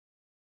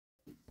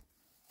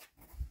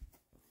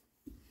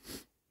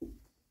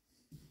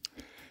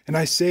And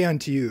I say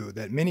unto you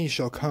that many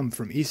shall come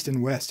from east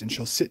and west, and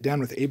shall sit down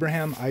with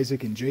Abraham,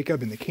 Isaac, and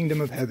Jacob in the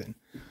kingdom of heaven.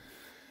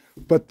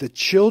 But the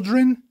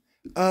children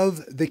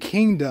of the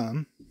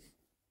kingdom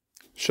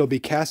shall be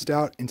cast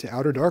out into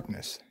outer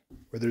darkness,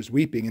 where there's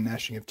weeping and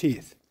gnashing of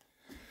teeth.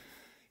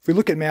 If we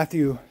look at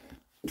Matthew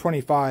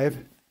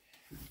 25,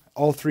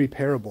 all three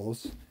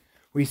parables,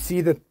 we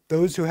see that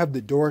those who have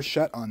the door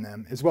shut on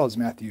them, as well as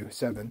Matthew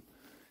 7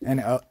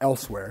 and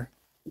elsewhere,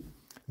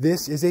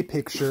 this is a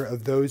picture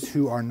of those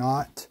who are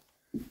not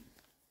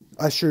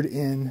ushered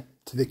in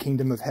to the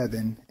kingdom of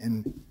heaven,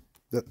 and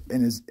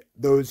is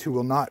those who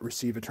will not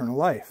receive eternal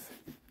life,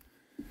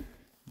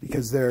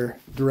 because they're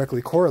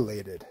directly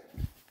correlated.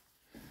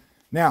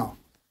 Now,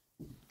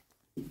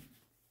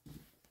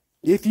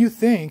 if you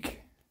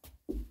think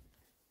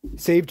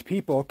saved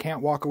people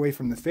can't walk away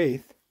from the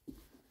faith,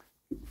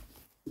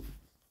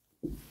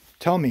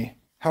 tell me,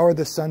 how are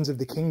the sons of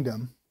the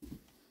kingdom,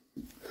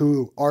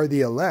 who are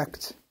the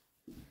elect,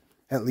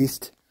 at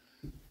least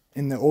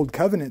in the old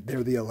covenant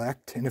they're the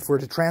elect, and if we're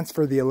to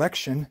transfer the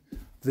election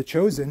of the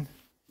chosen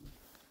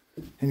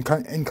in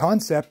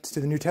concept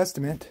to the New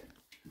Testament,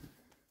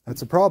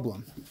 that's a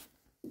problem.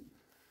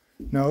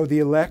 No, the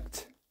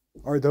elect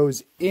are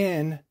those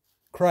in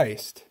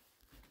Christ,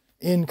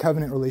 in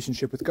covenant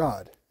relationship with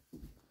God.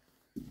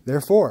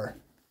 Therefore,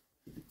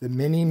 the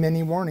many,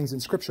 many warnings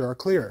in Scripture are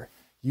clear.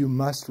 You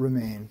must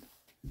remain.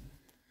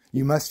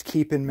 You must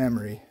keep in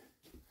memory.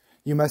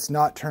 You must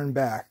not turn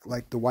back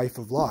like the wife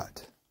of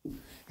Lot.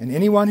 And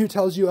anyone who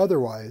tells you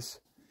otherwise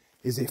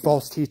is a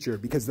false teacher,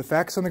 because the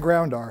facts on the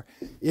ground are,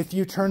 if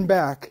you turn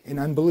back in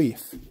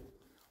unbelief,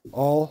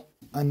 all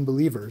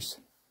unbelievers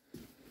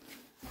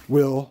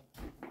will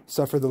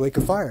suffer the lake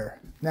of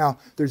fire. Now,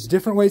 there's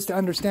different ways to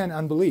understand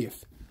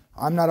unbelief.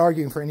 I'm not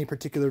arguing for any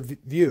particular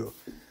view.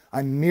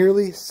 I'm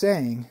merely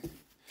saying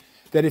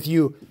that if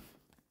you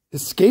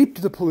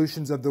escaped the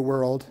pollutions of the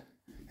world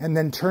and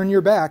then turn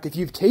your back, if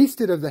you've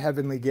tasted of the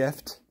heavenly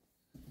gift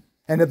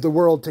and of the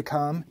world to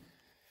come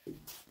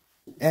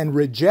and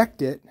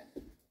reject it,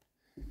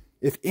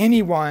 if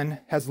anyone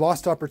has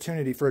lost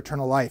opportunity for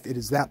eternal life, it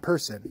is that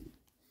person.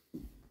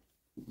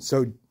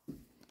 So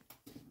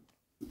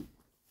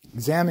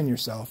examine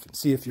yourself and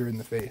see if you're in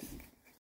the faith.